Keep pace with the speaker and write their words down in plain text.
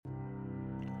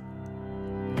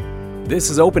This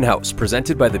is Open House,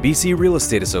 presented by the BC Real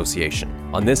Estate Association.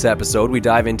 On this episode, we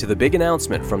dive into the big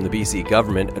announcement from the BC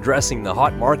government addressing the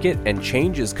hot market and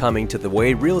changes coming to the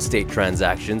way real estate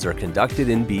transactions are conducted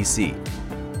in BC.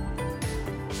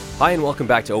 Hi and welcome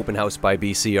back to Open House by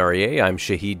BCREA. I'm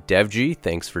Shahid Devji.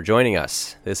 Thanks for joining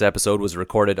us. This episode was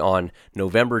recorded on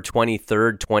November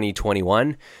 23rd,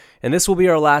 2021, and this will be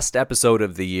our last episode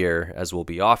of the year, as we'll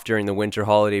be off during the winter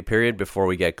holiday period before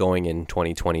we get going in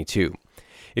 2022.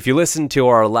 If you listened to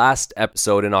our last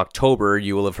episode in October,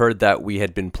 you will have heard that we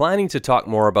had been planning to talk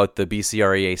more about the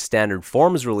BCREA standard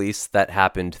forms release that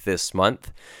happened this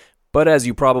month. But as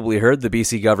you probably heard, the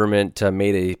BC government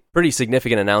made a pretty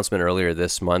significant announcement earlier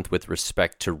this month with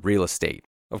respect to real estate.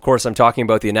 Of course, I'm talking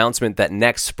about the announcement that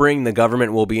next spring the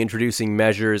government will be introducing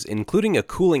measures including a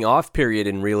cooling off period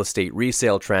in real estate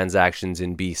resale transactions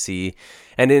in BC.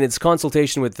 And in its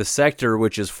consultation with the sector,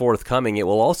 which is forthcoming, it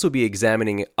will also be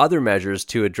examining other measures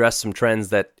to address some trends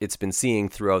that it's been seeing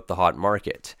throughout the hot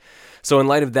market. So in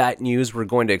light of that news, we're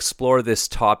going to explore this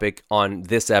topic on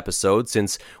this episode,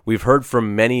 since we've heard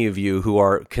from many of you who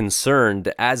are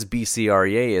concerned, as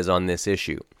BCREA is, on this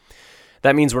issue.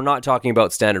 That means we're not talking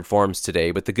about standard forms today,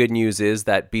 but the good news is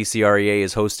that BCREA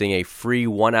is hosting a free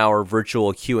 1-hour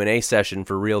virtual Q&A session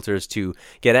for realtors to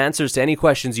get answers to any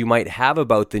questions you might have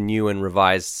about the new and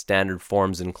revised standard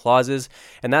forms and clauses,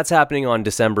 and that's happening on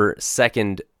December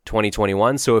 2nd,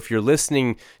 2021. So if you're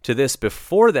listening to this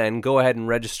before then, go ahead and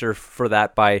register for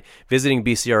that by visiting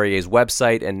BCREA's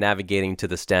website and navigating to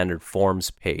the standard forms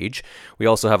page. We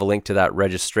also have a link to that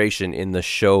registration in the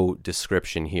show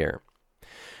description here.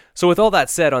 So with all that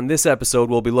said, on this episode,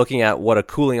 we'll be looking at what a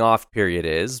cooling off period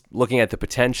is, looking at the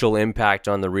potential impact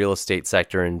on the real estate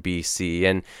sector in BC,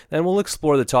 and then we'll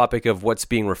explore the topic of what's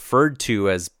being referred to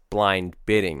as blind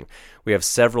bidding. We have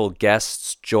several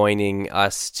guests joining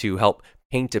us to help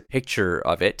paint a picture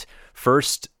of it.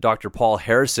 First, Dr. Paul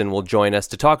Harrison will join us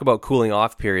to talk about cooling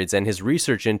off periods and his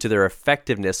research into their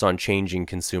effectiveness on changing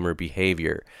consumer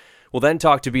behavior. We'll then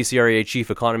talk to BCREA Chief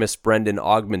Economist Brendan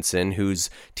Ogmundson, whose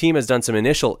team has done some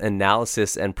initial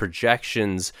analysis and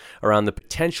projections around the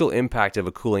potential impact of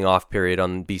a cooling off period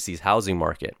on BC's housing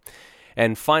market.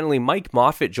 And finally, Mike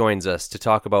Moffat joins us to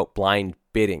talk about blind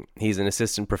bidding. He's an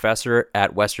assistant professor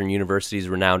at Western University's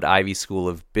renowned Ivey School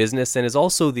of Business and is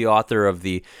also the author of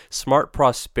the Smart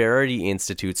Prosperity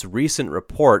Institute's recent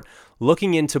report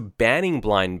looking into banning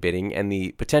blind bidding and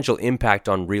the potential impact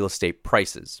on real estate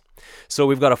prices. So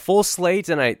we've got a full slate,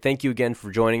 and I thank you again for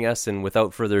joining us. And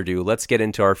without further ado, let's get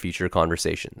into our feature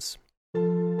conversations.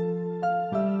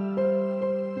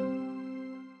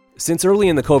 Since early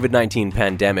in the COVID-19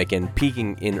 pandemic and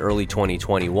peaking in early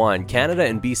 2021, Canada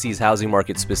and BC's housing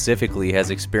market specifically has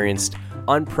experienced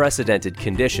unprecedented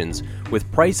conditions,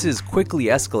 with prices quickly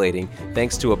escalating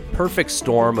thanks to a perfect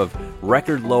storm of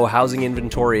record low housing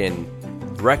inventory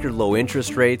and record low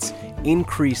interest rates,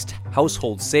 increased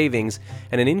household savings,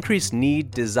 and an increased need,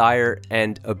 desire,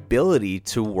 and ability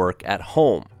to work at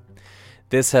home.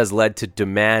 This has led to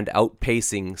demand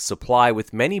outpacing supply,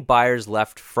 with many buyers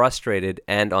left frustrated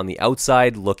and on the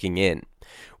outside looking in.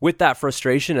 With that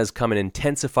frustration has come an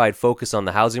intensified focus on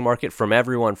the housing market from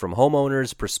everyone from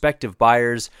homeowners, prospective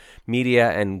buyers,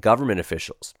 media, and government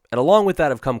officials. And along with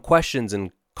that have come questions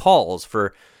and calls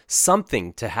for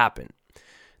something to happen.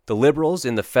 The Liberals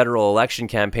in the federal election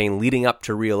campaign leading up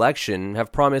to re-election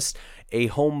have promised a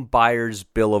home buyer's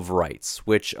bill of rights,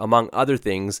 which, among other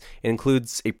things,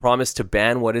 includes a promise to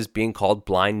ban what is being called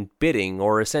blind bidding,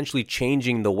 or essentially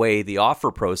changing the way the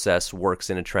offer process works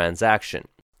in a transaction.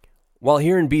 While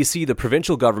here in BC, the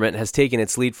provincial government has taken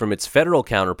its lead from its federal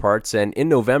counterparts and in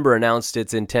November announced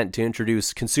its intent to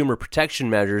introduce consumer protection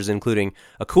measures, including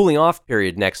a cooling off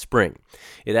period next spring.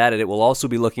 It added it will also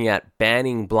be looking at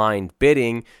banning blind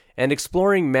bidding and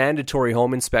exploring mandatory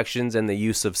home inspections and the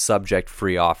use of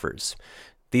subject-free offers.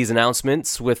 These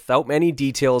announcements, without many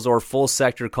details or full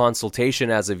sector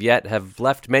consultation as of yet, have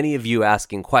left many of you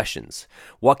asking questions.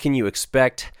 What can you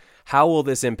expect? How will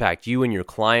this impact you and your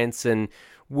clients? And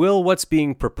will what's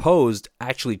being proposed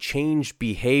actually change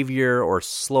behavior or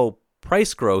slow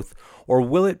price growth, or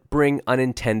will it bring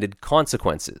unintended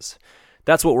consequences?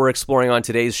 That's what we're exploring on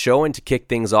today's show, and to kick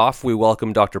things off, we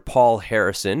welcome Dr. Paul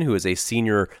Harrison, who is a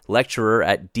senior lecturer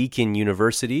at Deakin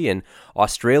University in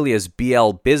Australia's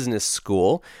BL Business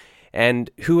School,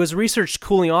 and who has researched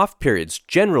cooling off periods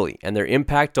generally and their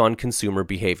impact on consumer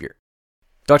behavior.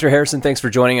 Dr. Harrison, thanks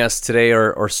for joining us today,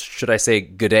 or should I say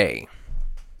good day?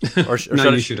 Or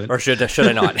no, you shouldn't. Or should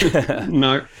I not?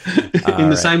 No. In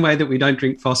the same way that we don't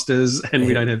drink Fosters and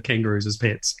we don't have kangaroos as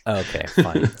pets. Okay,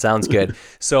 fine. Sounds good.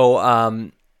 So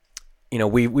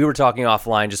we were talking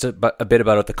offline just a bit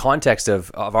about the context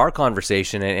of our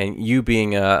conversation, and you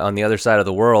being on the other side of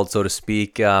the world, so to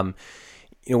speak.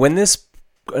 When this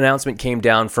announcement came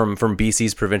down from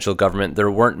BC's provincial government, there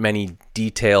weren't many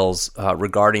details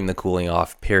regarding the cooling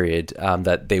off period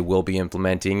that they will be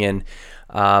implementing, and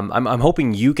I'm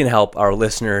hoping you can help our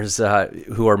listeners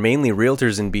who are mainly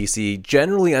realtors in BC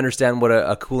generally understand what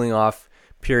a cooling off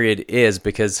period is,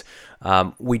 because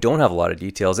we don't have a lot of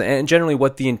details, and generally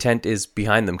what the intent is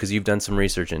behind them, because you've done some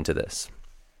research into this.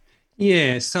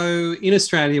 Yeah, so in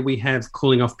Australia, we have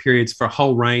cooling off periods for a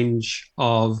whole range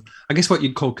of, I guess, what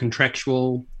you'd call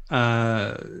contractual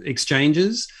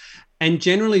exchanges. And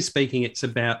generally speaking, it's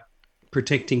about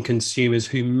protecting consumers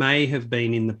who may have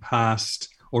been in the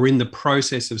past or in the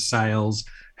process of sales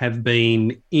have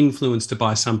been influenced to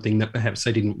buy something that perhaps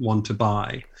they didn't want to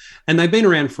buy. And they've been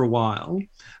around for a while.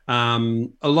 A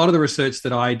lot of the research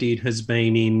that I did has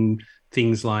been in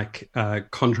things like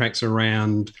contracts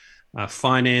around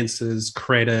finances,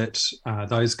 credit,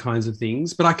 those kinds of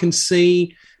things. But I can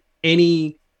see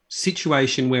any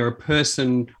situation where a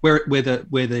person, where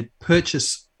the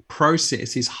purchase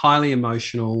process is highly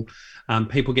emotional,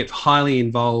 people get highly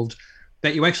involved,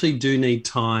 that you actually do need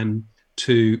time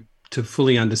to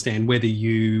fully understand whether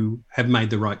you have made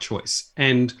the right choice.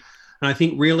 And I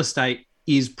think real estate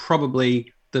is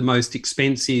probably the most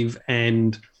expensive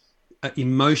and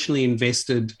emotionally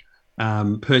invested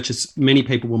purchase many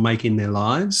people will make in their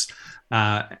lives.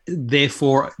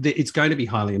 Therefore, it's going to be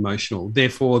highly emotional.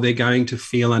 Therefore, they're going to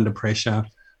feel under pressure.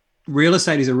 Real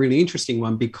estate is a really interesting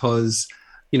one because,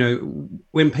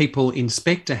 when people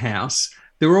inspect a house,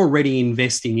 they're already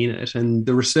investing in it. And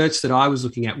the research that I was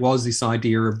looking at was this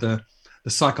idea of the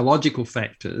psychological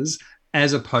factors,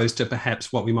 as opposed to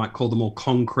perhaps what we might call the more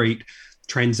concrete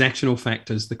transactional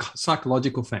factors, the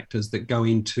psychological factors that go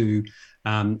into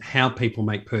how people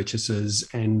make purchases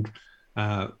and,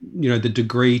 the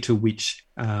degree to which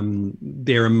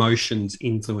their emotions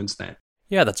influence that.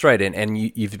 Yeah, that's right. And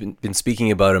you've been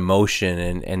speaking about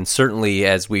emotion, and certainly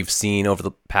as we've seen over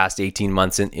the past 18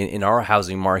 months in our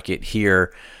housing market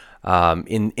here,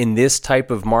 in this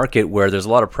type of market where there's a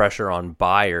lot of pressure on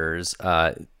buyers,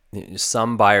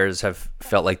 some buyers have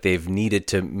felt like they've needed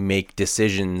to make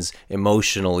decisions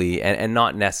emotionally and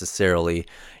not necessarily,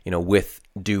 with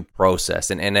due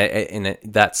process. And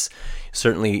that's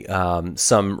certainly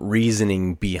some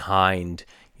reasoning behind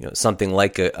something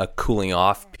like a cooling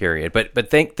off period. But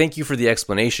thank you for the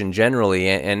explanation generally.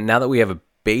 And now that we have a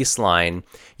baseline,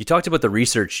 you talked about the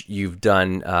research you've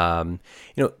done,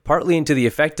 partly into the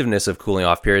effectiveness of cooling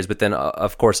off periods, but then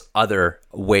of course other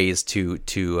ways to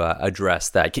address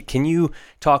that. Can you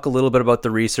talk a little bit about the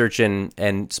research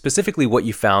and specifically what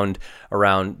you found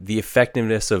around the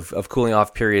effectiveness of cooling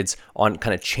off periods on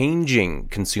kind of changing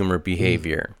consumer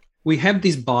behavior? We have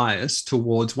this bias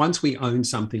towards once we own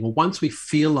something or once we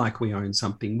feel like we own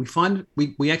something, we find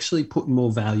we actually put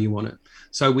more value on it.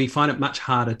 So we find it much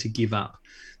harder to give up.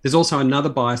 There's also another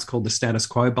bias called the status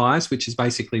quo bias, which is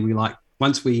basically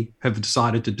once we have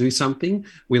decided to do something,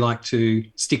 we like to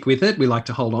stick with it. We like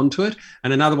to hold on to it.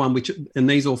 And another one, and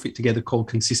these all fit together, called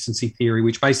consistency theory,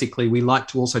 which basically we like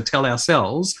to also tell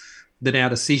ourselves that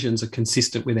our decisions are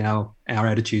consistent with our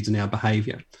attitudes and our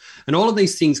behavior. And all of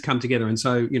these things come together. And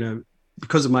so,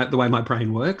 because of the way my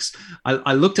brain works,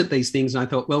 I looked at these things and I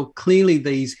thought, well, clearly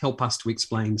these help us to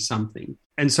explain something.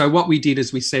 And so what we did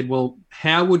is we said, well,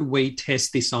 how would we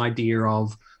test this idea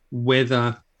of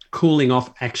whether cooling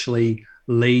off actually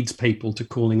leads people to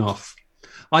cooling off?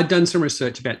 I'd done some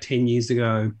research about 10 years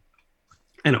ago,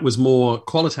 and it was more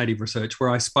qualitative research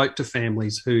where I spoke to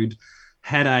families who'd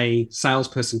had a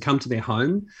salesperson come to their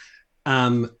home.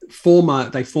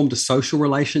 They formed a social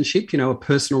relationship, a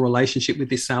personal relationship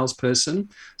with this salesperson.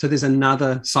 So there's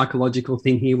another psychological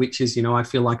thing here, which is, I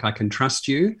feel like I can trust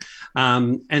you.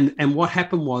 And what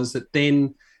happened was that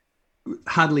then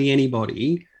hardly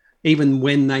anybody, even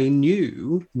when they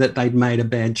knew that they'd made a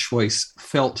bad choice,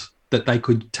 felt that they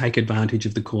could take advantage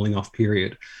of the cooling off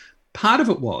period. Part of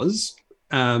it was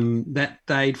that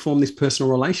they'd formed this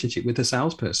personal relationship with the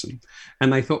salesperson.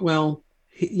 And they thought, well,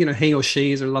 he or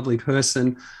she is a lovely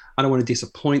person. I don't want to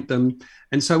disappoint them.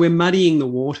 And so we're muddying the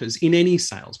waters in any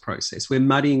sales process. We're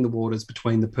muddying the waters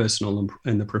between the personal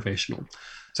and the professional.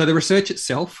 So the research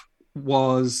itself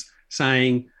was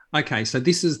saying, okay, so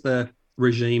this is the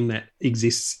regime that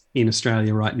exists in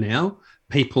Australia right now.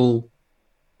 People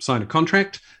sign a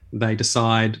contract. They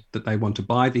decide that they want to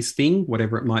buy this thing,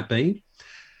 whatever it might be.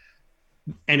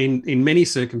 And in many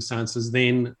circumstances,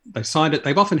 then they've signed it.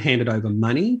 They've often handed over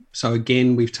money. So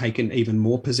again, we've taken even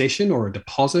more possession, or a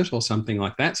deposit or something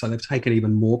like that. So they've taken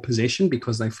even more possession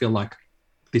because they feel like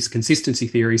this consistency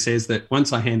theory says that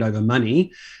once I hand over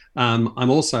money, I'm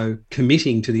also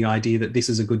committing to the idea that this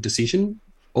is a good decision.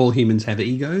 All humans have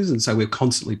egos, and so we're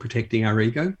constantly protecting our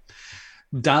ego.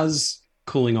 Does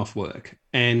cooling off work?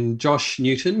 And Josh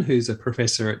Newton, who's a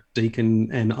professor at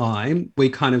Deakin, and we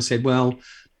kind of said, well,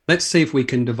 let's see if we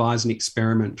can devise an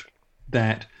experiment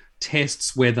that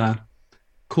tests whether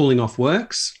cooling off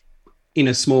works in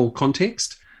a small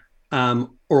context,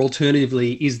 or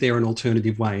alternatively, is there an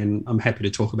alternative way? And I'm happy to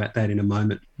talk about that in a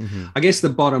moment. Mm-hmm. I guess the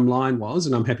bottom line was,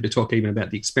 and I'm happy to talk even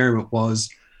about the experiment, was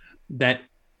that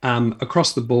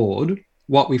across the board,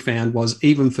 what we found was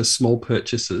even for small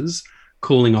purchases,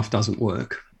 cooling off doesn't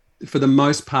work. For the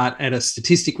most part, at a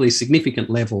statistically significant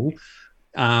level,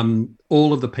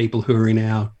 all of the people who are in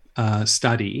our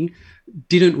study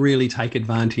didn't really take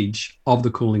advantage of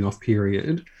the cooling off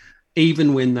period,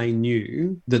 even when they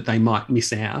knew that they might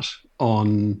miss out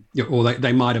on, or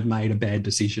they might have made a bad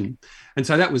decision. And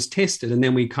so that was tested. And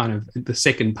then we the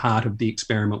second part of the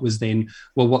experiment was then,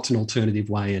 well, what's an alternative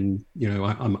way? And,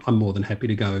 I'm more than happy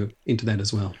to go into that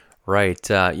as well. Right.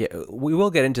 Yeah, we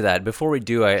will get into that. Before we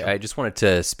do, I just wanted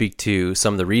to speak to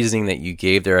some of the reasoning that you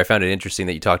gave there. I found it interesting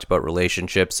that you talked about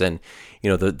relationships, and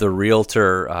the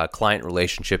realtor client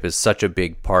relationship is such a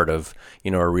big part of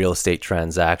a real estate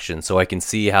transaction. So I can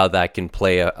see how that can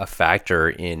play a factor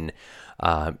in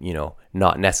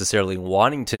not necessarily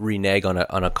wanting to renege on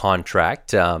a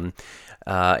contract. I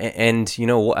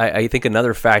think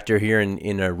another factor here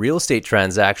in a real estate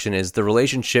transaction is the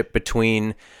relationship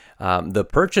between the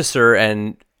purchaser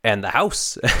and the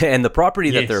house and the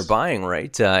property that they're buying,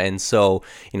 right? And so,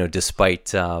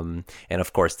 despite, and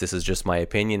of course, this is just my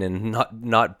opinion and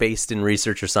not based in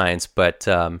research or science, but,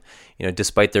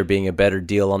 despite there being a better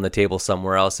deal on the table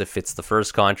somewhere else, if it's the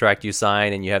first contract you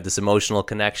sign and you have this emotional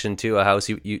connection to a house,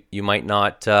 you might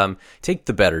not take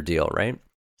the better deal, right?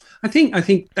 I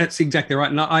think that's exactly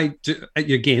right. And I do,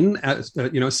 again,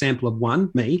 a sample of one,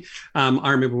 me.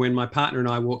 I remember when my partner and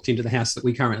I walked into the house that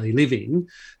we currently live in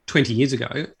 20 years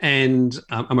ago, and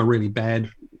I'm a really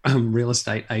bad real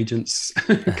estate agent's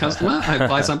customer. I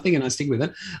buy something and I stick with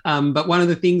it. But one of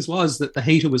the things was that the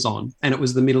heater was on, and it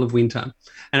was the middle of winter,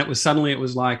 and it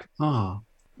was like,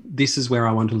 this is where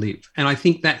I want to live. And I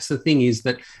think that's the thing, is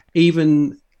that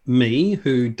even me,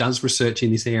 who does research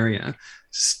in this area,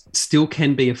 still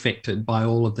can be affected by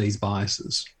all of these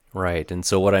biases. Right. And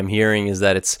so what I'm hearing is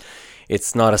that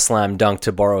it's not a slam dunk,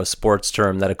 to borrow a sports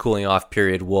term, that a cooling off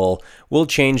period will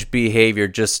change behavior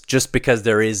just because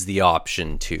there is the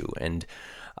option to. And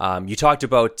you talked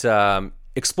about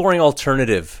exploring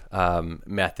alternative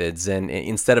methods and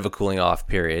instead of a cooling off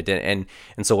period. And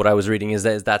so what I was reading is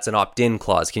that's an opt-in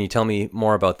clause. Can you tell me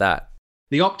more about that?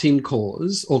 The opt-in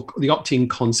clause, or the opt-in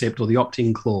concept, or the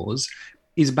opt-in clause,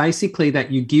 is basically that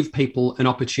you give people an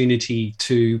opportunity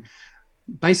to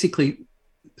basically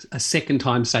a second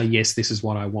time say, yes, this is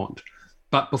what I want,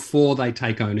 but before they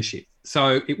take ownership.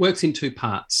 So it works in two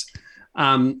parts.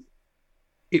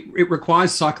 It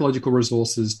requires psychological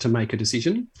resources to make a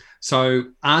decision. So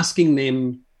asking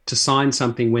them to sign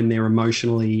something when they're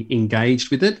emotionally engaged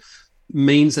with it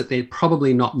means that they're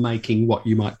probably not making what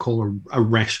you might call a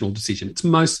rational decision. It's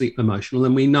mostly emotional.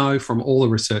 And we know from all the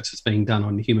research that's being done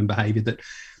on human behavior that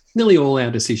nearly all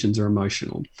our decisions are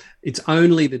emotional. It's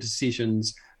only the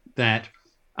decisions that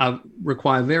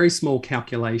require very small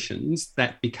calculations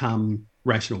that become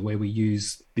rational, where we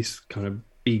use this kind of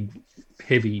big,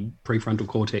 heavy prefrontal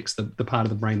cortex, the part of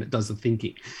the brain that does the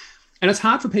thinking. And it's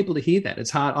hard for people to hear that.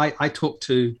 It's hard. I talk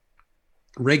to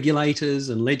regulators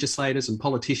and legislators and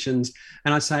politicians,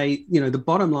 and I say, the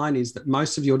bottom line is that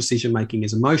most of your decision making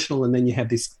is emotional, and then you have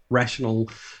this rational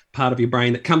part of your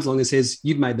brain that comes along and says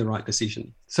you've made the right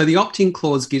decision. So the opt-in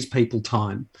clause gives people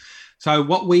time. So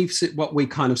what we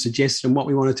kind of suggested and what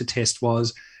we wanted to test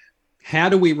was, how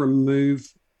do we remove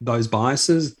those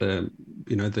biases, the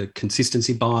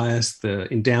consistency bias,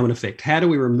 the endowment effect? How do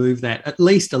we remove that at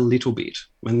least a little bit?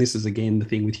 And this is, again, the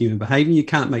thing with human behavior. You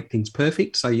can't make things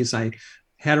perfect. So you say,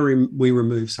 how do we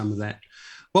remove some of that?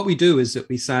 What we do is that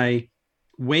we say,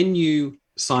 when you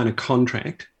sign a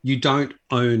contract, you don't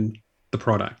own the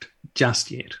product just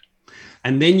yet.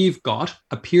 And then you've got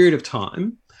a period of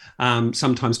time,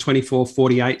 sometimes 24,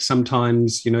 48,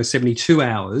 sometimes 72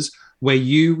 hours, where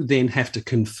you then have to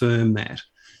confirm that.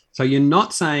 So you're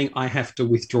not saying I have to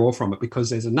withdraw from it,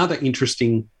 because there's another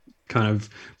interesting kind of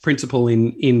principle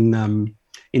in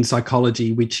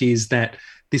psychology, which is that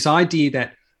this idea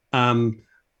that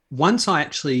once I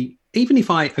actually, even if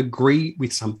I agree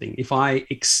with something, if I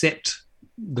accept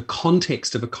the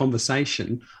context of a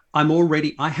conversation,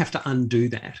 I have to undo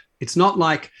that. It's not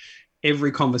like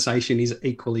every conversation is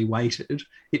equally weighted.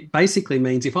 It basically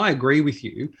means if I agree with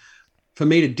you, for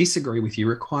me to disagree with you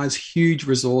requires huge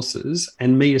resources,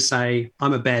 and me to say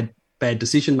I'm a bad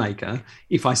decision maker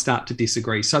if I start to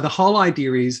disagree. So the whole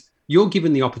idea is you're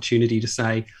given the opportunity to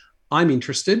say, I'm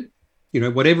interested,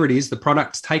 whatever it is, the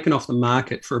product's taken off the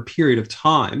market for a period of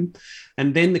time,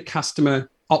 and then the customer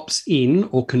opts in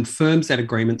or confirms that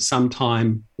agreement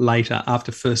sometime later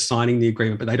after first signing the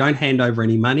agreement, but they don't hand over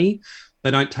any money.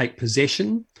 They don't take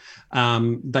possession.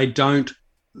 They don't,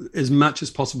 as much as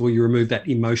possible, you remove that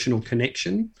emotional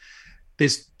connection.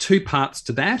 There's two parts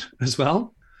to that as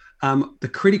well. The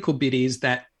critical bit is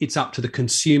that it's up to the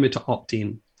consumer to opt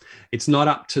in. It's not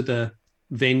up to the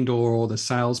vendor or the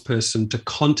salesperson to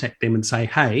contact them and say,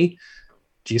 hey,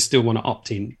 do you still want to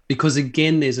opt in? Because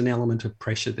again, there's an element of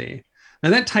pressure there. Now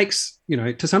that takes,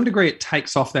 to some degree, it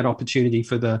takes off that opportunity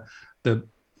for the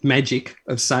magic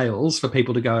of sales for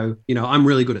people to go, I'm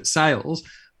really good at sales.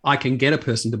 I can get a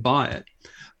person to buy it.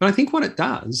 But I think what it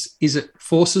does is it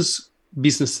forces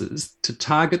businesses to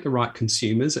target the right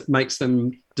consumers. It makes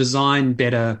them design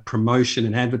better promotion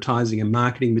and advertising and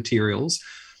marketing materials.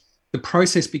 The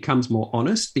process becomes more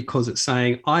honest because it's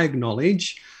saying, I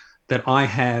acknowledge that I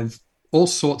have all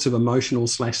sorts of emotional /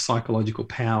 psychological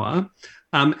power.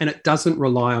 And it doesn't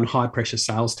rely on high pressure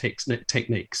sales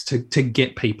techniques to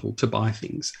get people to buy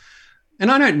things.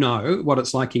 And I don't know what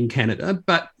it's like in Canada,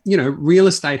 but, real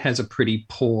estate has a pretty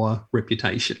poor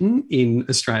reputation in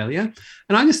Australia.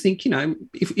 And I just think,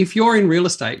 if you're in real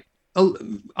estate,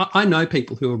 I know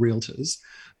people who are realtors.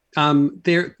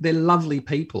 They're lovely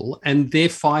people, and they're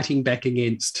fighting back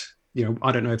against,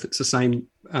 I don't know if it's the same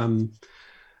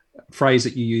phrase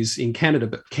that you use in Canada,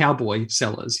 but cowboy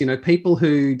sellers, people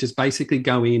who just basically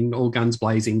go in all guns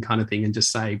blazing kind of thing and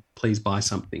just say, please buy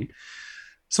something.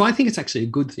 So I think it's actually a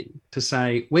good thing to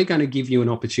say, we're going to give you an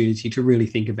opportunity to really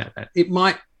think about that. It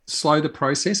might slow the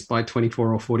process by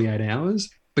 24 or 48 hours,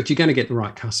 but you're going to get the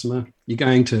right customer. You're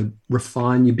going to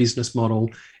refine your business model.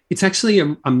 It's actually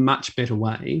a much better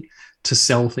way to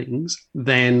sell things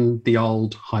than the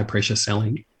old high pressure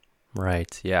selling.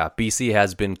 Right. Yeah. BC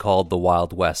has been called the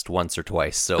Wild West once or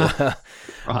twice. So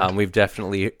right. We've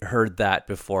definitely heard that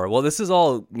before. Well, this is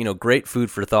all, great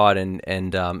food for thought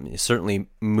and certainly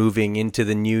moving into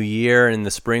the new year in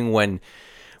the spring when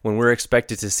we're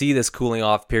expected to see this cooling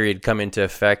off period come into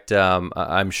effect.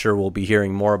 I'm sure we'll be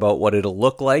hearing more about what it'll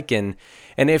look like and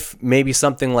if maybe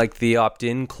something like the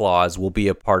opt-in clause will be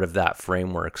a part of that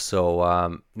framework. So,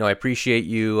 I appreciate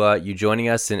you joining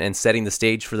us and setting the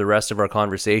stage for the rest of our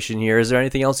conversation here. Is there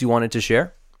anything else you wanted to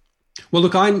share? Well,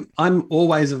 look, I'm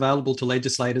always available to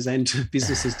legislators and to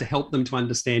businesses to help them to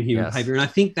understand human behavior. And I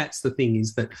think that's the thing,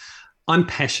 is that I'm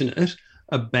passionate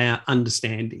about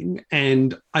understanding,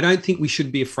 and I don't think we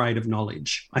should be afraid of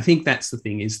knowledge. I think that's the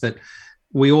thing, is that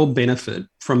we all benefit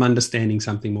from understanding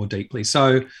something more deeply.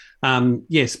 So,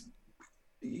 yes,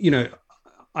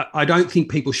 I don't think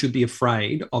people should be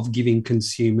afraid of giving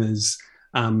consumers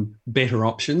better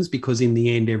options, because in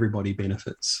the end, everybody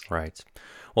benefits. Right.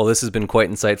 Well, this has been quite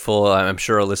insightful. I'm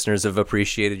sure our listeners have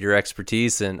appreciated your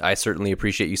expertise, and I certainly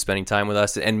appreciate you spending time with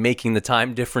us and making the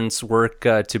time difference work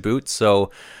to boot.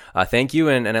 So thank you,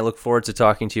 and I look forward to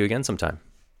talking to you again sometime.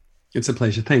 It's a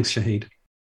pleasure. Thanks, Shahid.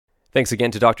 Thanks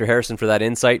again to Dr. Harrison for that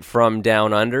insight from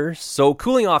Down Under. So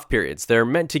cooling off periods, they're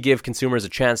meant to give consumers a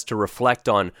chance to reflect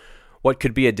on what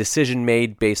could be a decision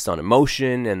made based on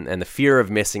emotion and the fear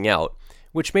of missing out,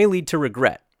 which may lead to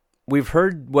regret. We've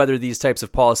heard whether these types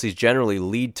of policies generally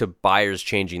lead to buyers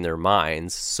changing their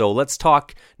minds, so let's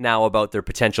talk now about their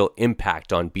potential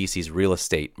impact on BC's real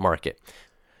estate market.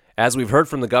 As we've heard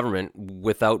from the government,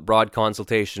 without broad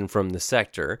consultation from the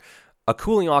sector, a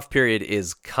cooling off period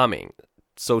is coming.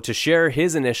 So to share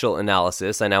his initial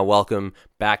analysis, I now welcome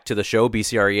back to the show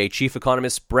BCREA Chief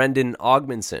Economist Brendan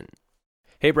Ogmanson.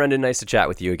 Hey, Brendan, nice to chat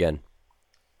with you again.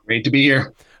 Great to be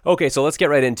here. Okay, so let's get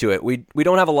right into it. We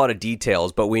don't have a lot of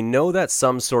details, but we know that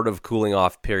some sort of cooling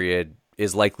off period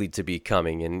is likely to be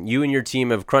coming. And you and your team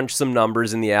have crunched some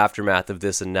numbers in the aftermath of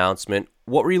this announcement.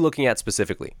 What were you looking at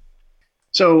specifically?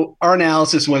 So our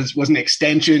analysis was an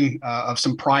extension of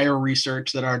some prior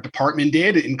research that our department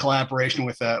did in collaboration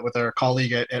with our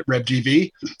colleague at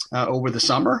RevGV over the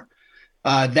summer.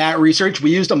 That research,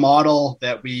 we used a model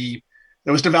that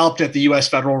was developed at the U.S.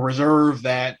 Federal Reserve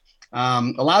that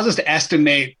allows us to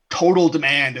estimate total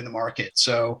demand in the market.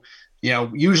 So,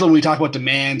 usually when we talk about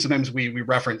demand, sometimes we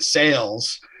reference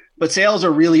sales, but sales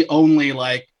are really only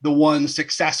like the one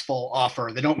successful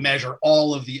offer. They don't measure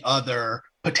all of the other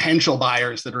potential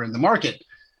buyers that are in the market.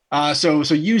 So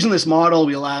using this model,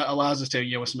 allows us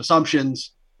to, with some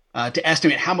assumptions, to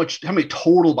estimate how many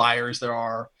total buyers there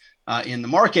are in the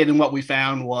market. And what we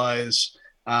found was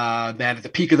that at the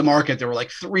peak of the market, there were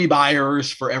like 3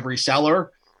 buyers for every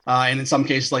seller. And in some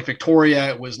cases, like Victoria,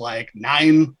 it was like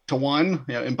 9 to 1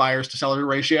 in buyers to seller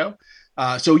ratio.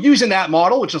 So using that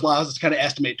model, which allows us to kind of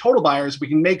estimate total buyers, we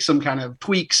can make some kind of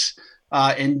tweaks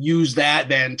and use that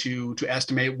then to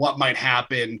estimate what might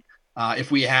happen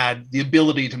if we had the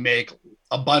ability to make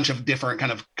a bunch of different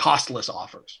kind of costless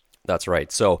offers. That's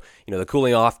right. So, the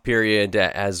cooling off period,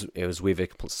 as we've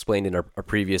explained in our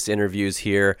previous interviews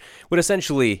here, would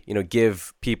essentially,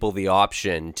 give people the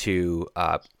option to,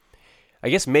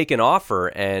 make an offer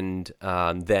and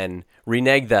then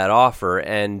renege that offer,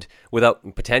 and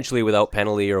potentially without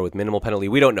penalty or with minimal penalty.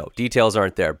 We don't know. Details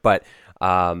aren't there. But,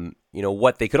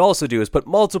 what they could also do is put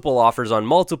multiple offers on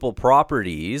multiple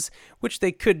properties, which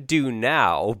they could do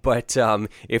now. But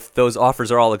if those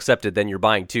offers are all accepted, then you're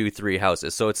buying 2-3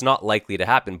 houses. So it's not likely to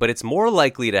happen. But it's more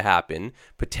likely to happen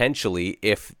potentially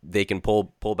if they can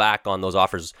pull back on those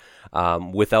offers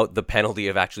without the penalty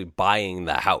of actually buying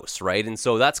the house, right? And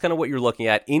so that's kind of what you're looking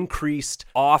at: increased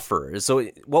offers. So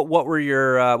what were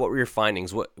your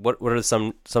findings? What are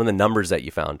some of the numbers that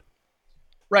you found?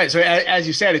 Right. So as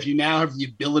you said, if you now have the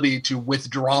ability to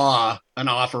withdraw an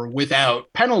offer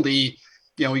without penalty,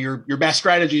 your best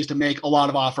strategy is to make a lot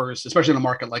of offers, especially in a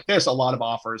market like this, a lot of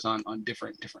offers on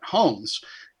different homes.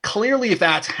 Clearly, if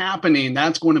that's happening,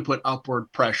 that's going to put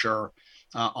upward pressure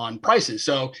on prices.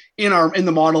 So in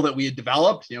the model that we had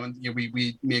developed,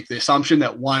 we make the assumption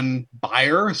that one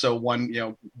buyer, so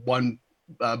one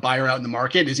buyer out in the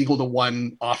market is equal to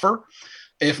one offer.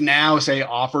 If now, say,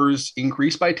 offers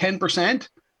increase by 10%,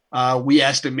 we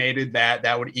estimated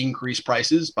that would increase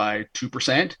prices by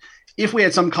 2%. If we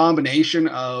had some combination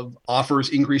of offers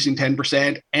increasing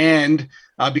 10% and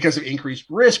because of increased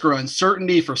risk or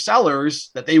uncertainty for sellers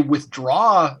that they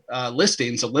withdraw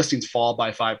listings, so listings fall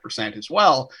by 5% as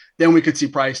well, then we could see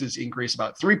prices increase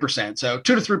about 3%. So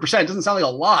 2 to 3% doesn't sound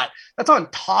like a lot. That's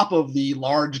on top of the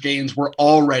large gains we're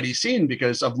already seeing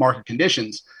because of market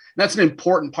conditions. And that's an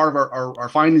important part of our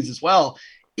findings as well.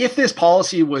 If this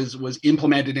policy was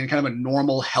implemented in kind of a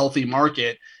normal, healthy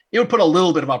market, it would put a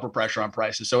little bit of upward pressure on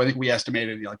prices. So I think we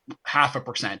estimated like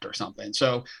 0.5% or something.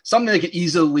 So something that could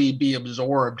easily be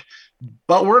absorbed.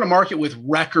 But we're in a market with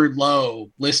record low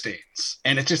listings,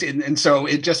 and so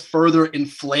it just further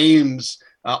inflames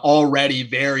already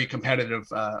very competitive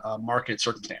market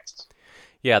circumstances.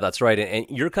 Yeah, that's right. And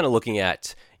you're kind of looking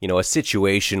at, a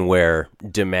situation where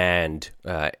demand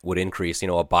would increase.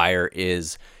 A buyer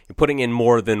is putting in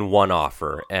more than one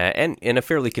offer and in a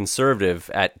fairly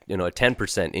conservative at, a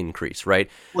 10% increase,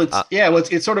 right? Well,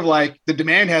 it's sort of like the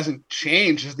demand hasn't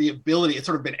changed, as the ability, it's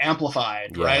sort of been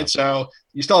amplified, yeah. Right? So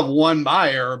you still have one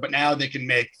buyer, but now they can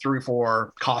make 3 or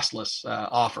 4 costless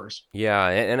offers. Yeah,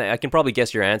 and I can probably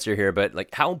guess your answer here, but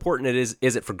like, how important is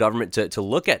it for government to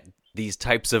look at these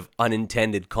types of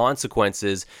unintended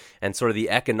consequences and sort of the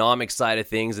economic side of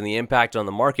things and the impact on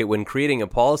the market when creating a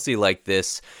policy like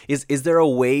this? Is there a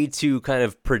way to kind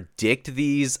of predict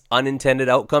these unintended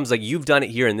outcomes? Like, you've done it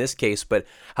here in this case, but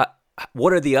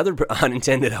what are the other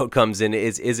unintended outcomes? And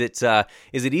is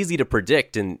it easy to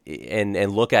predict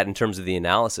and look at in terms of the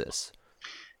analysis?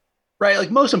 Right.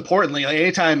 Like, most importantly, like,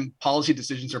 anytime policy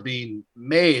decisions are being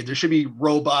made, there should be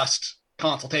robust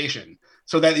consultation,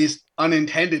 so that these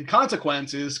unintended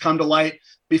consequences come to light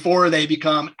before they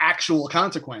become actual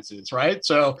consequences, right?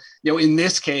 So, in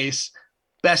this case,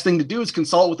 best thing to do is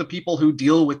consult with the people who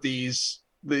deal with these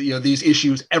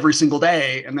issues every single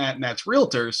day, and that's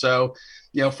realtors. So,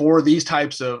 for these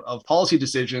types of policy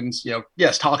decisions,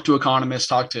 yes, talk to economists,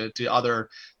 talk to other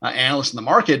analysts in the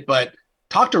market, but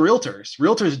talk to realtors.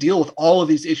 Realtors deal with all of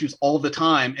these issues all the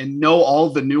time and know all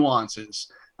the nuances.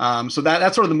 So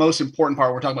that's sort of the most important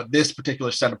part. We're talking about this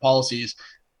particular set of policies.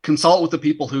 Consult with the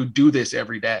people who do this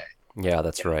every day. Yeah,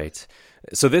 that's right.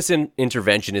 So this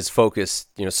intervention is focused,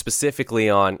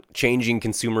 specifically on changing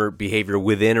consumer behavior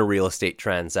within a real estate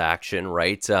transaction,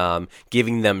 right?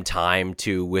 Giving them time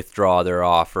to withdraw their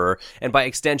offer, and by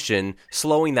extension,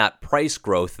 slowing that price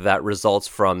growth that results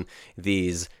from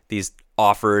these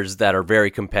offers that are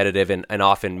very competitive and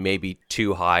often maybe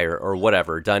too high or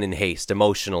whatever, done in haste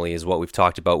emotionally, is what we've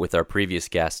talked about with our previous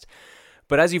guest.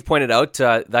 But as you've pointed out,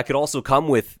 that could also come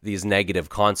with these negative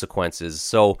consequences.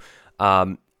 So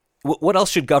what else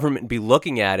should government be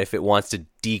looking at if it wants to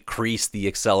decrease the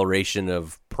acceleration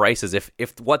of prices,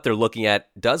 if what they're looking at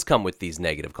does come with these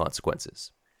negative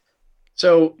consequences?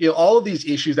 So, all of these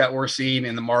issues that we're seeing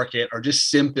in the market are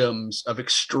just symptoms of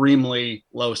extremely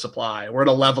low supply. We're at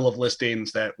a level of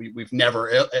listings that we've never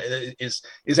is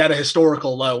at a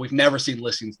historical low. We've never seen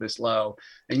listings this low.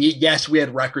 And yes, we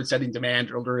had record-setting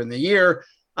demand earlier in the year,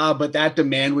 but that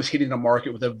demand was hitting the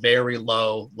market with a very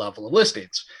low level of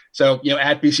listings. So,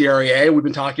 at BCREA, we've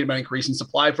been talking about increasing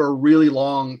supply for a really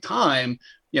long time,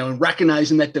 and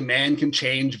recognizing that demand can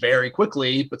change very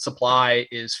quickly, but supply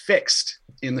is fixed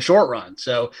in the short run.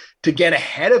 So to get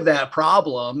ahead of that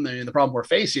problem, and the problem we're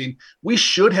facing, we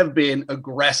should have been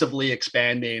aggressively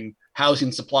expanding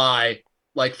housing supply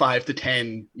like 5 to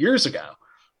 10 years ago.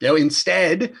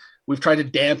 Instead, we've tried to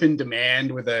dampen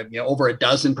demand with over a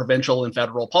dozen provincial and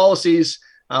federal policies,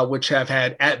 which have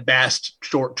had at best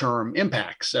short-term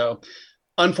impacts. So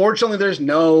unfortunately, there's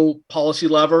no policy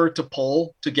lever to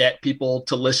pull to get people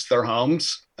to list their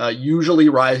homes. Usually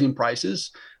rising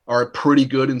prices are a pretty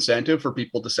good incentive for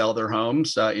people to sell their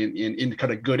homes in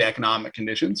kind of good economic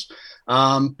conditions.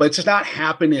 But it's just not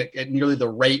happening at nearly the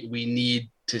rate we need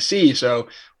to see. So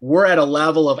we're at a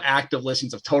level of active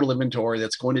listings of total inventory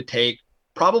that's going to take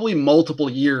probably multiple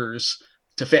years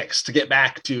to fix, to get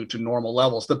back to normal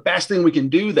levels. The best thing we can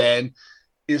do then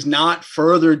is not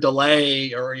further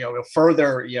delay or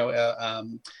further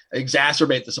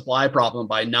exacerbate the supply problem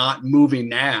by not moving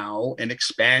now and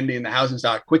expanding the housing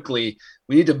stock quickly.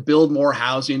 We need to build more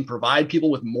housing, provide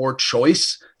people with more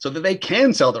choice so that they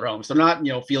can sell their homes. They're not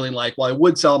feeling like, well, I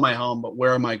would sell my home, but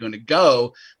where am I going to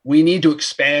go? We need to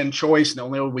expand choice, and the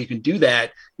only way we can do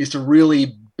that is to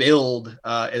really build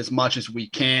as much as we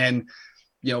can,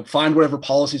 find whatever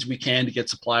policies we can to get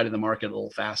supply to the market a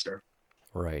little faster.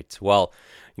 Right. Well,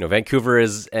 Vancouver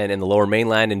is, and in the Lower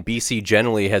Mainland and BC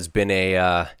generally, has been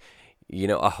a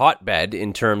hotbed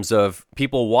in terms of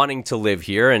people wanting to live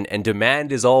here, and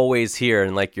demand is always here.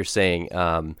 And like you're saying,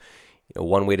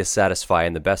 one way to satisfy,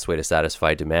 and the best way to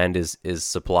satisfy demand is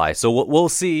supply. So we'll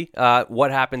see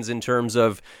what happens in terms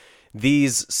of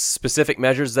these specific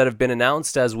measures that have been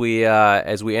announced as we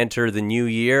enter the new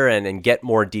year and get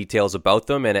more details about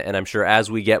them. And I'm sure as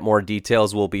we get more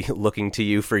details, we'll be looking to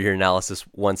you for your analysis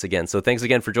once again. So thanks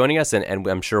again for joining us, and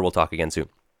I'm sure we'll talk again soon.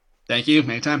 Thank you.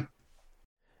 Anytime.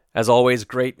 As always,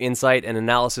 great insight and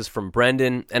analysis from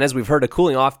Brendan. And as we've heard, a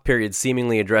cooling off period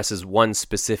seemingly addresses one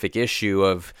specific issue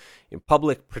of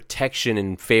public protection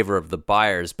in favor of the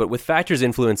buyers. But with factors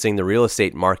influencing the real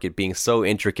estate market being so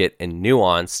intricate and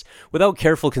nuanced, without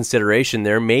careful consideration,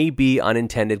 there may be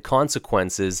unintended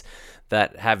consequences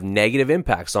that have negative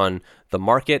impacts on the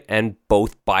market and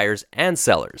both buyers and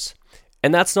sellers.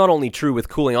 And that's not only true with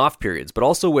cooling off periods, but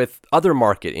also with other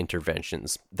market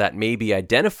interventions that may be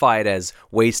identified as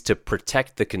ways to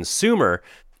protect the consumer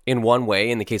in one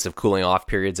way, in the case of cooling off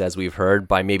periods, as we've heard,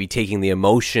 by maybe taking the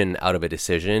emotion out of a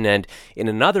decision, and in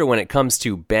another when it comes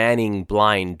to banning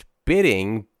blind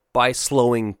bidding by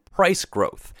slowing price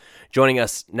growth. Joining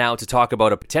us now to talk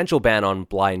about a potential ban on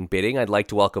blind bidding, I'd like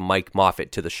to welcome Mike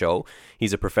Moffat to the show.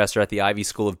 He's a professor at the Ivey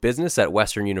School of Business at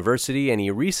Western University, and he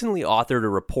recently authored a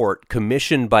report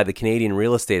commissioned by the Canadian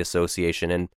Real Estate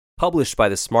Association and published by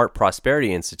the Smart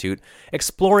Prosperity Institute,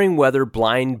 exploring whether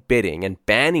blind bidding and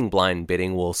banning blind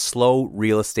bidding will slow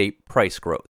real estate price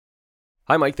growth.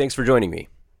 Hi, Mike. Thanks for joining me.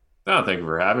 Oh, thank you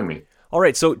for having me. All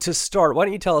right, so to start, why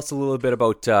don't you tell us a little bit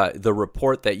about the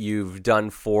report that you've done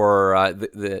for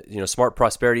the Smart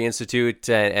Prosperity Institute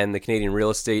and the Canadian Real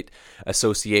Estate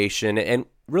Association, and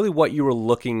really what you were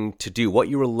looking to do, what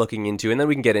you were looking into, and then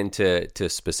we can get into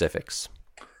specifics.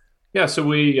 Yeah, so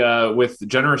we, with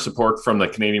generous support from the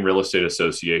Canadian Real Estate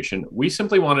Association, we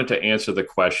simply wanted to answer the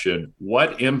question,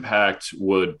 what impact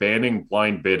would banning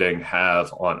blind bidding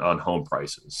have on home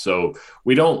prices? So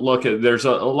we don't look at, there's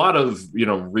a lot of,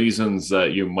 reasons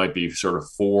that you might be sort of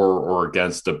for or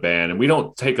against a ban, and we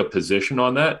don't take a position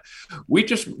on that. We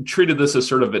just treated this as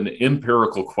sort of an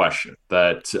empirical question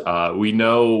that we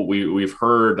know, we've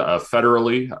heard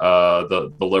federally,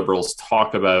 the Liberals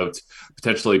talk about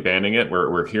potentially banning it.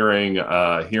 We're hearing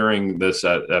this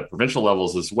at provincial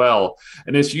levels as well,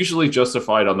 and it's usually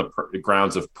justified on the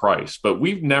grounds of price. But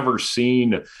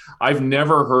I've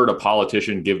never heard a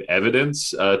politician give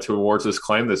evidence towards this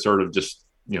claim that sort of just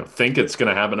think it's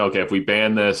going to happen. Okay, if we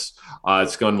ban this,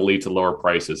 it's going to lead to lower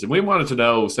prices. And we wanted to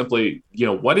know simply,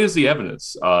 what is the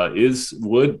evidence?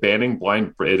 Would banning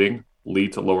blind bidding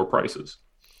lead to lower prices?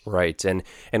 Right, and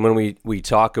when we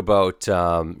talk about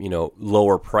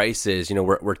lower prices,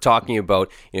 we're talking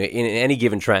about in any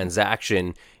given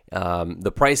transaction,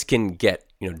 the price can get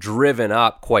driven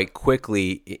up quite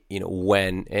quickly.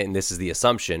 When, and this is the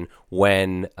assumption,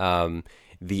 when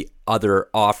the other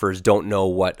offers don't know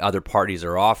what other parties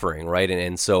are offering, right?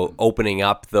 And so opening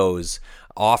up those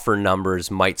offer numbers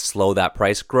might slow that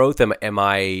price growth. Am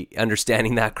I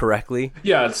understanding that correctly?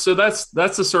 Yeah, so that's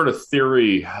the sort of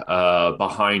theory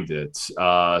behind it.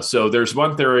 So there's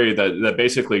one theory that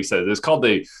basically says it's called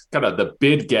the kind of the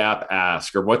bid gap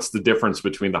ask, or what's the difference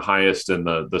between the highest and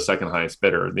the second highest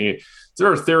bidder. And the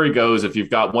sort of theory goes, if you've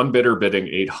got one bidder bidding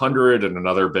 800 and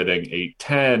another bidding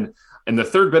 810, and the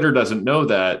third bidder doesn't know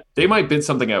that, they might bid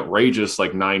something outrageous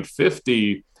like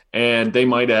 950, and they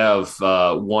might have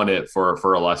won it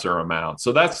for a lesser amount.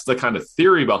 So that's the kind of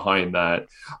theory behind that.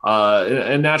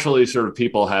 And naturally, sort of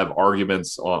people have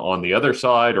arguments on the other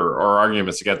side, or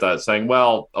arguments against that, saying,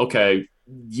 well, okay,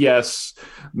 yes,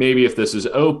 maybe if this is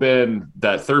open,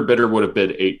 that third bidder would have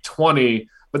bid 820,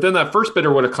 but then that first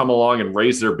bidder would have come along and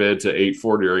raised their bid to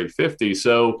 840 or 850.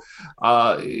 So,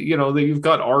 you've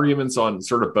got arguments on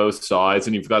sort of both sides,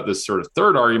 and you've got this sort of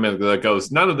third argument that goes,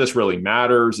 none of this really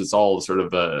matters. It's all sort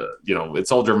of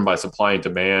it's all driven by supply and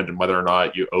demand, and whether or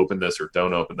not you open this or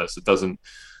don't open this, it doesn't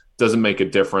make a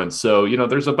difference. So,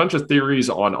 there's a bunch of theories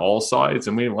on all sides,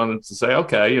 and we wanted to say,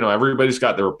 okay, everybody's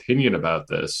got their opinion about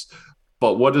this,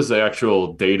 but what does the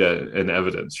actual data and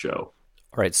evidence show?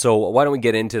 All right, so why don't we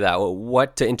get into that?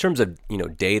 What, in terms of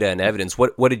data and evidence,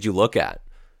 what did you look at?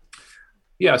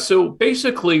 Yeah, so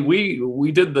basically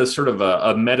we did this sort of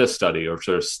a meta study, or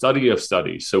sort of study of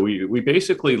studies. So we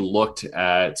basically looked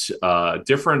at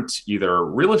different either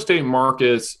real estate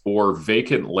markets or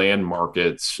vacant land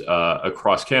markets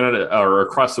across Canada or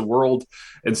across the world,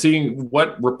 and seeing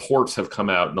what reports have come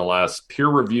out in the last,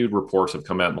 peer-reviewed reports have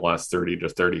come out in the last 30 to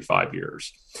 35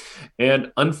 years.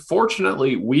 And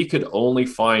unfortunately, we could only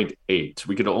find 8.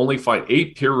 We could only find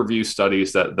 8 peer-reviewed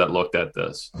studies that looked at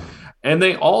this. And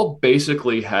they all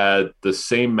basically had the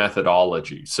same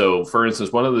methodology. So, for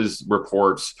instance, one of these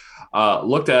reports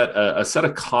looked at a set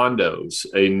of condos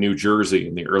in New Jersey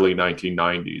in the early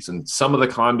 1990s. And some of the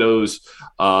condos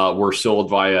were sold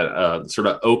via a sort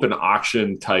of open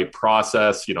auction type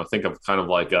process. Think of kind of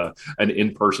like an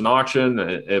in-person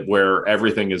auction where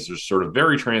everything is just sort of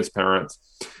very transparent.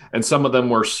 And some of them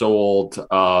were sold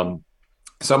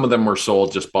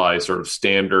just by sort of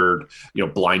standard,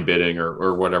 blind bidding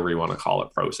or whatever you want to call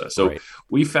it process. So right.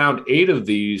 We found 8 of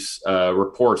these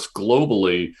reports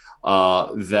globally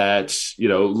that,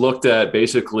 looked at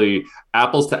basically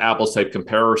apples to apples type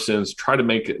comparisons, try to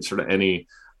make it sort of any,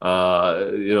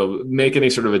 make any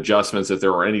sort of adjustments if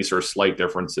there were any sort of slight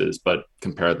differences, but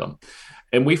compare them.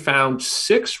 And we found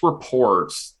 6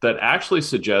 reports that actually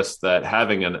suggest that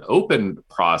having an open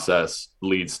process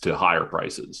leads to higher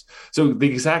prices. So the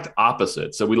exact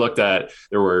opposite. So we looked at,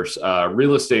 there were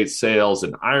real estate sales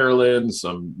in Ireland,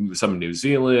 some in New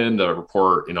Zealand, a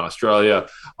report in Australia,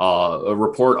 a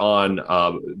report on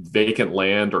vacant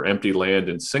land or empty land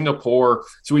in Singapore.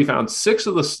 So we found 6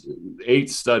 of the 8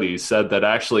 studies said that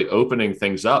actually opening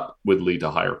things up would lead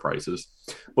to higher prices.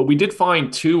 But we did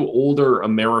find 2 older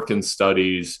American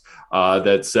studies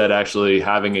that said actually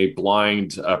having a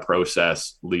blind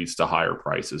process leads to higher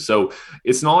prices. So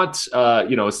it's not,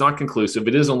 it's not conclusive.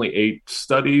 It is only 8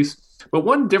 studies. But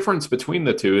one difference between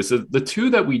the two is that the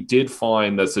 2 that we did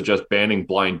find that suggest banning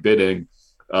blind bidding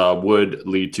would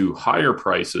lead to higher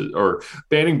prices, or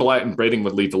banning blind bidding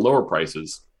would lead to lower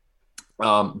prices.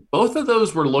 Both of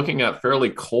those were looking at fairly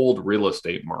cold real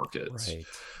estate markets. Right.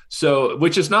 So,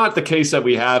 which is not the case that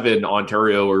we have in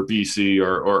Ontario or BC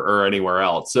or anywhere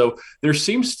else. So there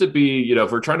seems to be, if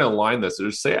we're trying to align this,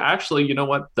 to say, actually, you know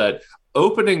what, that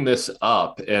opening this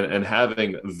up and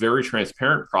having a very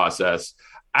transparent process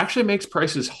actually makes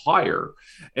prices higher.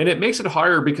 And it makes it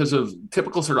higher because of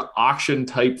typical sort of auction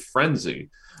type frenzy,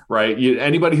 right?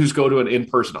 Anybody who's go to an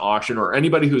in-person auction, or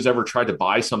anybody who's ever tried to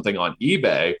buy something on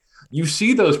eBay, you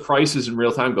see those prices in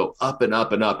real time go up and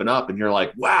up and up and up. And you're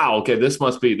like, wow, okay, this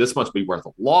must be worth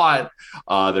a lot.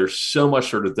 There's so much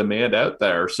sort of demand out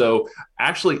there. So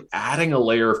actually adding a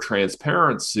layer of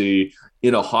transparency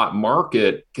in a hot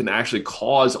market can actually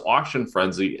cause auction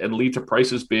frenzy and lead to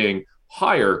prices being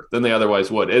higher than they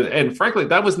otherwise would. And frankly,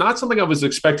 that was not something I was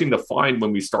expecting to find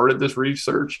when we started this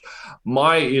research.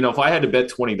 If I had to bet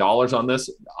 $20 on this,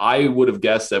 I would have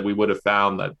guessed that we would have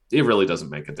found that it really doesn't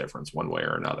make a difference one way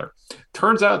or another.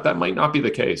 Turns out that might not be the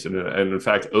case. And in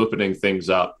fact, opening things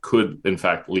up could in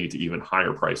fact lead to even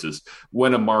higher prices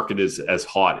when a market is as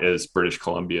hot as British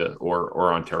Columbia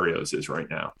or Ontario's is right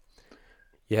now.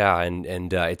 Yeah,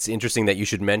 and it's interesting that you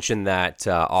should mention that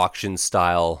auction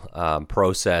style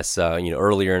process.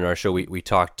 Earlier in our show, we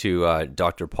talked to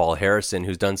Dr. Paul Harrison,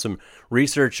 who's done some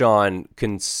research on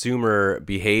consumer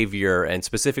behavior and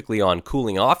specifically on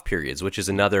cooling off periods, which is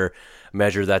another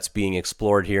measure that's being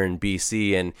explored here in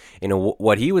BC. And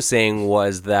what he was saying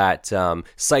was that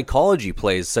psychology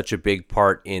plays such a big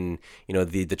part in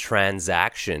the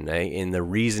transaction, in the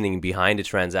reasoning behind a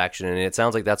transaction. And it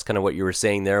sounds like that's kind of what you were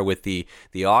saying there with the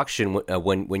auction.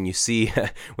 When you see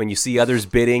when you see others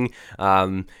bidding,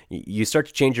 you start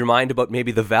to change your mind about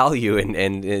maybe the value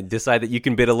and decide that you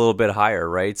can bid a little bit higher,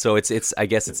 right? So it's I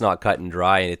guess it's not cut and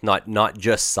dry, and it's not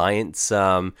just science.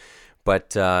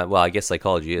 But I guess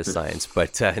psychology is science,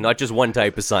 but not just one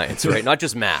type of science, right? Not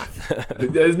just math.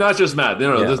 It's not just math.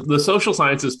 The social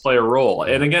sciences play a role.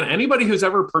 And again, anybody who's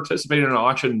ever participated in an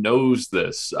auction knows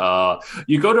this.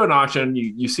 You go to an auction,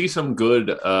 you see some good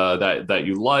that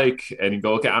you like, and you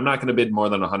go, okay, I'm not going to bid more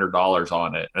than $100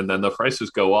 on it. And then the prices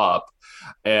go up,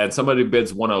 and somebody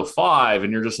bids 105,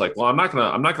 and you're just like, well, I'm not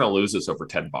gonna lose this over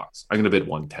 $10. I'm gonna bid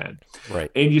 110. Right.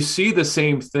 And you see the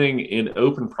same thing in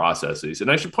open processes.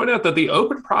 And I should point out that the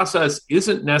open process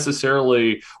isn't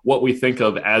necessarily what we think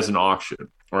of as an auction.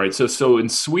 All right. So in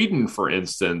Sweden, for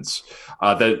instance,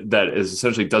 that is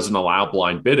essentially doesn't allow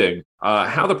blind bidding.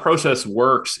 How the process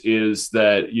works is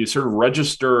that you sort of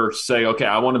register, say, okay,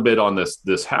 I want to bid on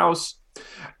this house.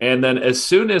 And then as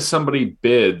soon as somebody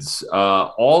bids,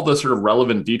 all the sort of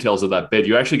relevant details of that bid,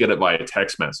 you actually get it via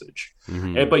text message.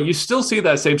 Mm-hmm. But you still see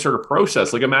that same sort of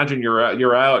process. Like imagine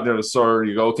you're out in a store,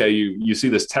 you go, okay, you see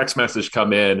this text message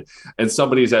come in and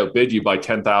somebody's outbid you by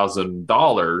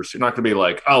 $10,000. You're not going to be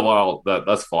like, oh, well,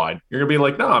 that's fine. You're going to be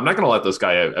like, no, I'm not going to let this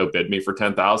guy outbid me for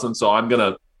 $10,000. So I'm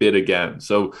going to bid again.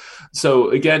 So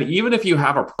again, even if you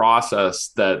have a process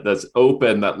that's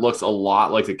open, that looks a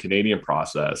lot like the Canadian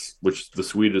process, which the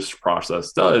Swedish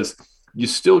process does, you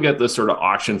still get this sort of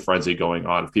auction frenzy going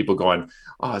on. People going,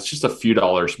 oh, it's just a few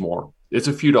dollars more. It's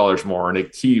a few dollars more. And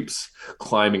it keeps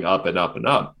climbing up and up and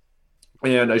up.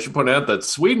 And I should point out that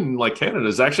Sweden, like Canada,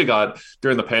 has actually got,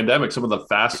 during the pandemic, some of the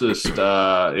fastest,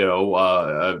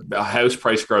 house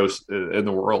price growth in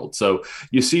the world. So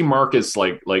you see markets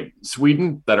like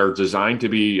Sweden that are designed to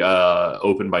be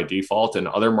open by default, and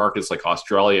other markets like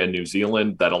Australia and New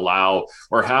Zealand that allow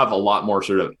or have a lot more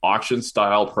sort of auction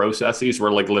style processes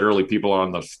where like literally people are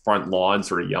on the front lawn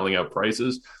sort of yelling out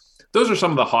prices. Those are some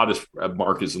of the hottest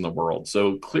markets in the world.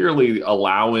 So clearly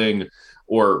allowing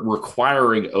or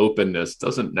requiring openness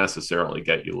doesn't necessarily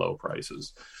get you low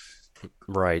prices.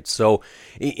 Right. So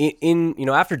in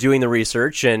after doing the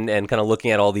research and kind of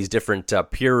looking at all these different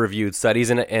peer-reviewed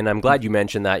studies, and I'm glad you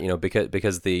mentioned that,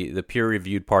 because the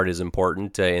peer-reviewed part is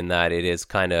important in that it is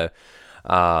kind of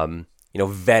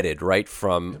vetted right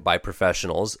by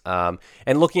professionals, and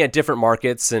looking at different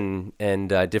markets and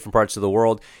different parts of the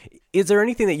world. Is there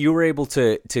anything that you were able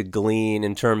to glean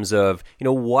in terms of,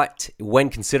 what, when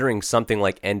considering something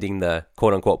like ending the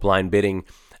quote unquote blind bidding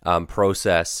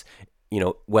process,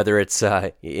 whether it's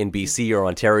in BC or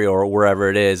Ontario or wherever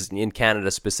it is, in Canada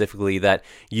specifically, that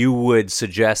you would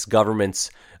suggest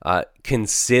governments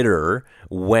consider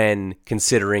when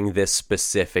considering this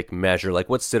specific measure? Like,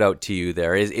 what stood out to you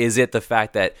there? Is it the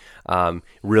fact that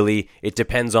really it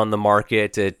depends on the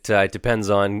market, it depends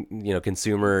on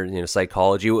consumer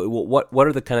psychology? What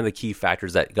are the kind of the key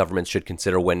factors that governments should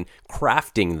consider when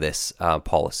crafting this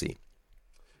policy?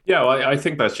 Yeah, well, I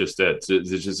think that's just it.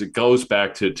 It goes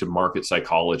back to market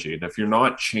psychology. And if you're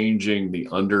not changing the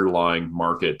underlying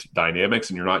market dynamics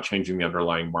and you're not changing the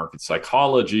underlying market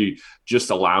psychology,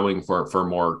 just allowing for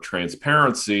more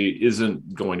transparency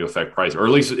isn't going to affect price, or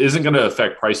at least isn't going to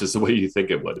affect prices the way you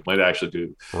think it would. It might actually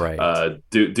do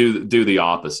the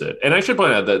opposite. And I should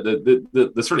point out that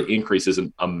the sort of increase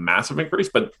isn't a massive increase,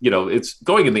 but it's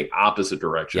going in the opposite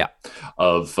direction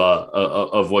of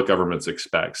what governments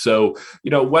expect. So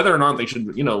whether or not they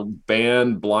should,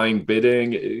 ban blind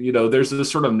bidding, there's this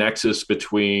sort of nexus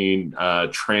between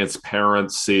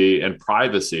transparency and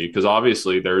privacy, because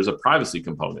obviously there's a privacy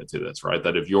component to this, right?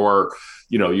 That if you're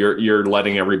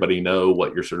letting everybody know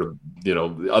what you're sort of,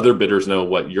 other bidders know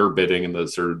what you're bidding and the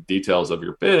sort of details of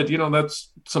your bid,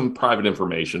 that's some private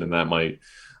information, and that might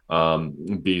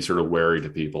be sort of wary to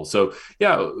people. So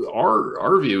yeah,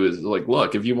 our view is like,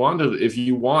 look, if you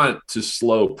want to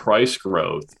slow price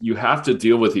growth, you have to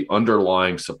deal with the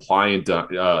underlying supply and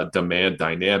demand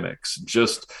dynamics.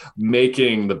 Just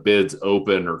making the bids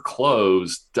open or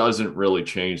close doesn't really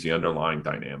change the underlying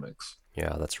dynamics.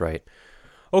 Yeah, that's right.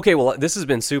 Okay, well, this has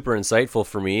been super insightful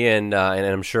for me, and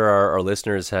I'm sure our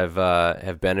listeners have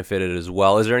benefited as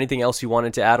well. Is there anything else you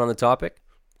wanted to add on the topic?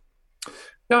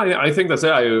 Yeah, I think that's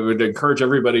it. I would encourage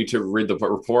everybody to read the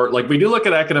report. Like, we do look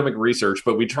at academic research,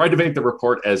 but we try to make the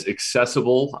report as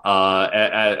accessible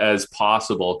as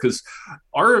possible, because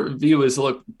our view is,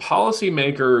 look,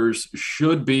 policymakers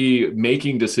should be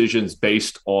making decisions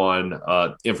based on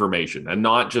information and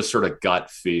not just sort of gut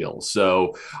feel.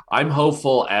 So I'm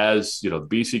hopeful, as the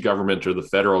BC government or the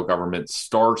federal government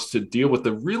starts to deal with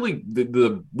the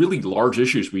really large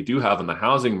issues we do have in the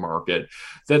housing market,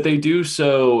 that they do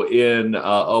so in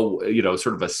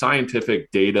sort of a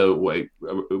scientific data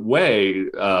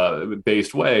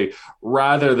based way,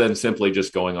 rather than simply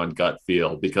just going on gut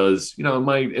feel, because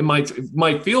it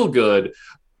might feel good,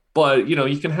 but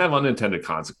you can have unintended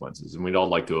consequences, and we'd all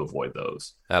like to avoid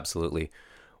those. Absolutely.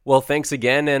 Well, thanks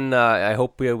again, and I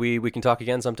hope we can talk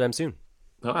again sometime soon.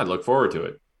 I look forward to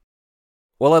it.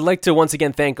 Well, I'd like to once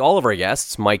again thank all of our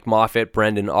guests, Mike Moffat,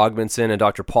 Brendan Ogmanson, and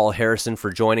Dr. Paul Harrison, for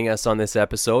joining us on this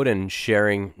episode and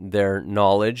sharing their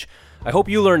knowledge. I hope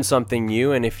you learned something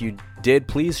new, and if you did,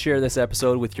 please share this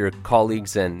episode with your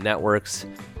colleagues and networks.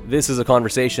 This is a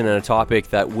conversation and a topic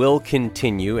that will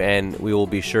continue, and we will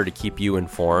be sure to keep you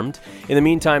informed. In the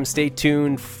meantime, stay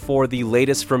tuned for the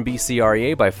latest from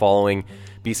BCREA by following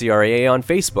BCREA on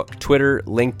Facebook, Twitter,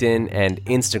 LinkedIn, and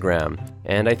Instagram.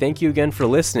 And I thank you again for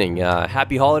listening.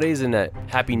 Happy holidays and a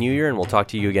happy new year, and we'll talk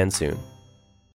to you again soon.